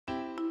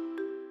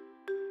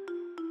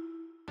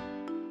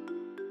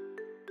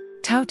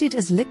Touted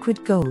as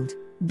liquid gold,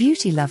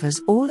 beauty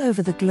lovers all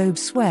over the globe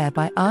swear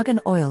by Argan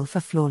Oil for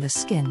flawless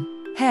skin,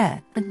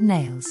 hair, and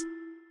nails.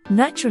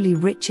 Naturally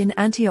rich in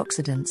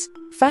antioxidants,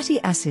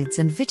 fatty acids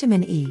and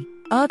vitamin E,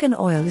 Argan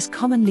Oil is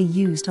commonly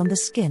used on the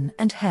skin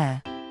and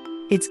hair.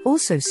 It's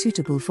also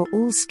suitable for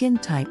all skin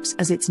types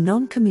as it's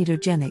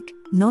non-comedogenic,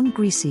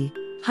 non-greasy,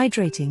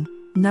 hydrating,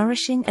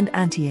 nourishing and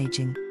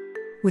anti-aging.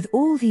 With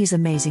all these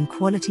amazing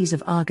qualities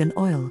of Argan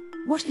Oil,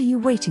 what are you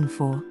waiting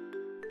for?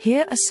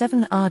 Here are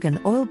 7 Argan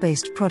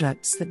Oil-based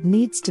products that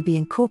needs to be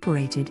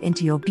incorporated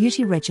into your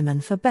beauty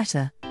regimen for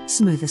better,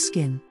 smoother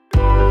skin.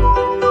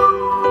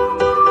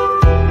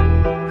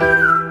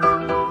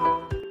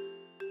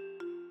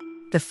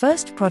 The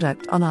first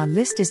product on our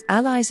list is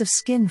Allies of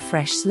Skin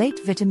Fresh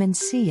Slate Vitamin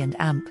C and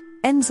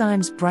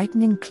Enzymes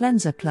Brightening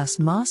Cleanser Plus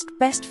Masque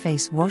Best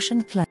Face Wash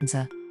and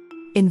Cleanser.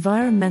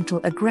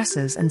 Environmental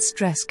aggressors and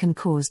stress can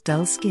cause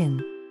dull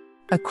skin.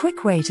 A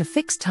quick way to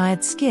fix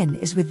tired skin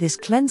is with this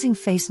cleansing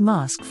face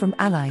mask from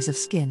Allies of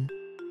Skin.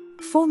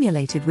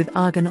 Formulated with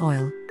argan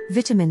oil,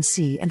 vitamin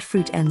C and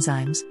fruit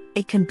enzymes,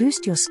 it can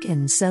boost your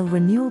skin cell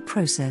renewal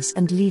process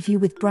and leave you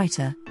with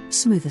brighter,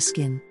 smoother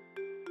skin.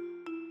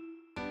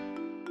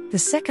 The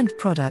second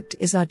product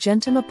is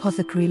Argentum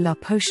Apothecary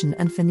L'Etoile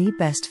Infinie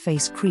Best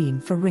Face Cream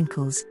for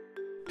Wrinkles.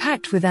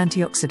 Packed with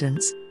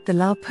antioxidants, the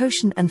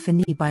L'Etoile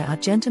Infinie by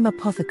Argentum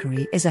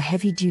Apothecary is a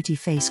heavy-duty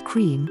face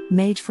cream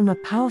made from a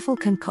powerful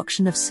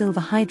concoction of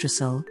silver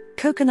hydrosol,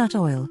 coconut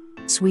oil,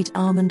 sweet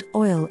almond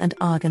oil and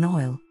argan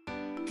oil.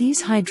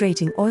 These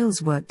hydrating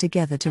oils work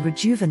together to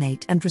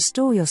rejuvenate and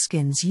restore your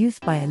skin's youth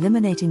by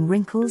eliminating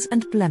wrinkles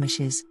and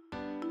blemishes.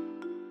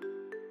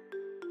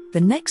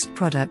 The next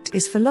product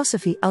is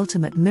Philosophy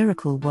Ultimate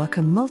Miracle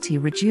Worker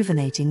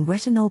Multi-Rejuvenating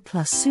Retinol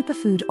Plus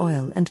Superfood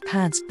Oil and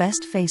Pads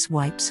Best Face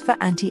Wipes for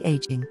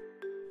Anti-Aging.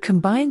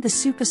 Combine the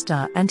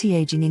superstar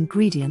anti-aging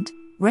ingredient,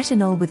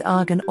 retinol with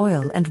argan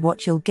oil, and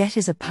what you'll get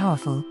is a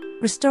powerful,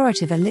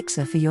 restorative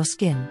elixir for your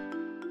skin.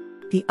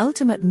 The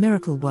Ultimate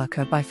Miracle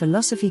Worker by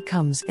Philosophy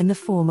comes in the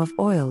form of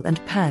oil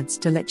and pads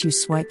to let you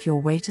swipe your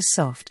way to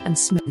soft and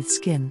smooth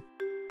skin.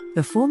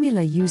 The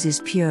formula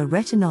uses pure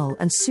retinol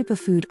and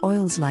superfood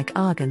oils like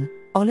argan,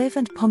 olive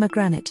and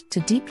pomegranate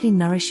to deeply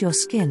nourish your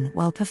skin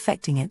while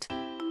perfecting it.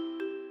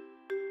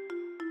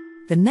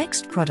 The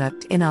next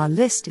product in our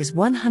list is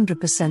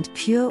 100%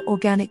 Pure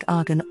Organic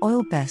Argan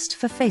Oil Best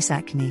for Face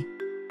Acne.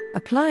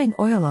 Applying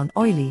oil on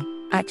oily,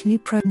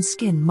 acne-prone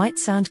skin might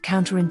sound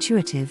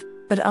counterintuitive,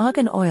 but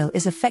argan oil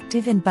is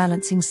effective in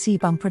balancing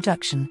sebum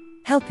production,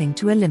 helping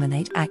to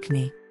eliminate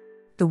acne.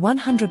 The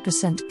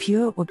 100%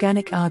 Pure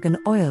Organic Argan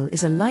Oil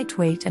is a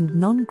lightweight and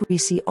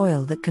non-greasy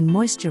oil that can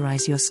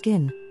moisturize your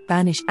skin,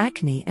 banish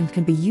acne, and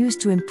can be used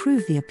to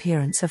improve the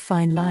appearance of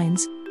fine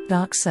lines,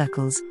 dark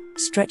circles,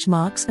 stretch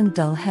marks and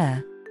dull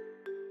hair.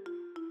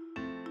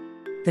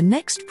 The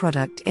next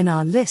product in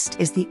our list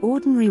is the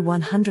Ordinary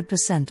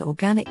 100%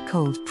 Organic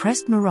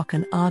Cold-Pressed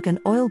Moroccan Argan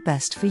Oil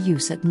Best for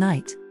use at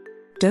night.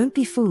 Don't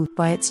be fooled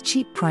by its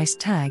cheap price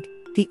tag.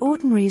 The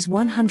Ordinary's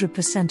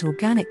 100%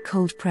 organic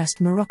cold-pressed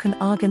Moroccan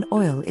argan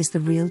oil is the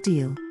real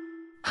deal.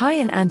 High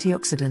in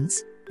antioxidants,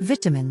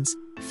 vitamins,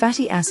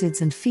 fatty acids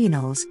and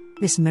phenols,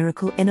 this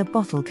miracle in a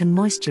bottle can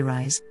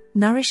moisturize,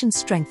 nourish and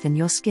strengthen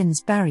your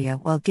skin's barrier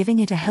while giving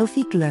it a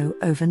healthy glow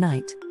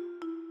overnight.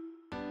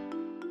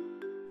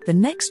 The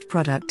next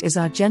product is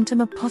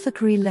Argentum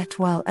Apothecary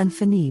L'Etoile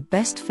Infinie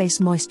Best Face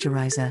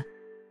Moisturizer.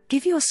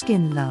 Give your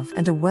skin love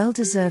and a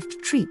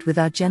well-deserved treat with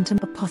Argentum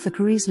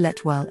Apothecary's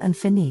L'Etoile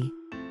Infinie.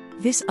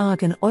 This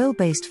argan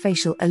oil-based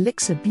facial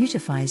elixir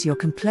beautifies your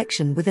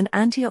complexion with an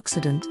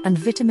antioxidant and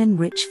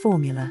vitamin-rich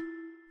formula.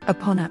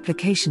 Upon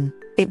application,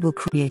 it will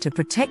create a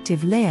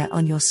protective layer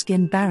on your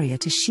skin barrier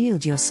to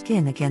shield your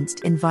skin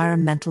against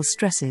environmental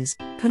stresses,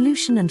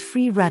 pollution and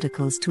free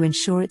radicals to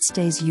ensure it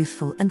stays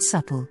youthful and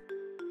supple.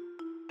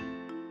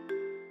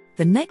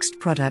 The next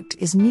product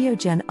is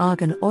Neogen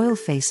Argan Oil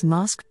Face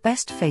Mask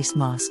Best Face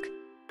Mask.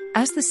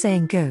 As the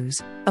saying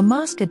goes, a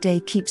mask a day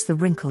keeps the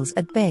wrinkles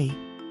at bay.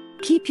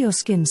 Keep your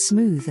skin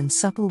smooth and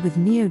supple with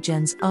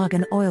Neogen's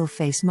Argan Oil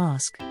Face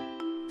Mask.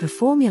 The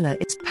formula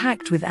is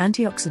packed with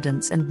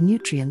antioxidants and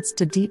nutrients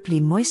to deeply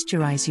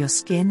moisturize your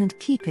skin and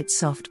keep it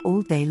soft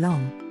all day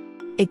long.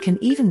 It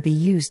can even be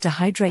used to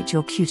hydrate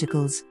your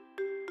cuticles.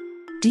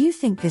 Do you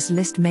think this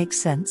list makes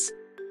sense?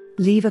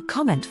 Leave a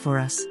comment for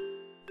us.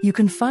 You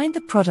can find the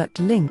product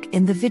link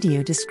in the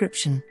video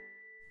description.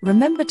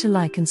 Remember to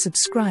like and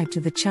subscribe to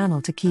the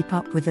channel to keep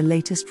up with the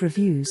latest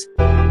reviews.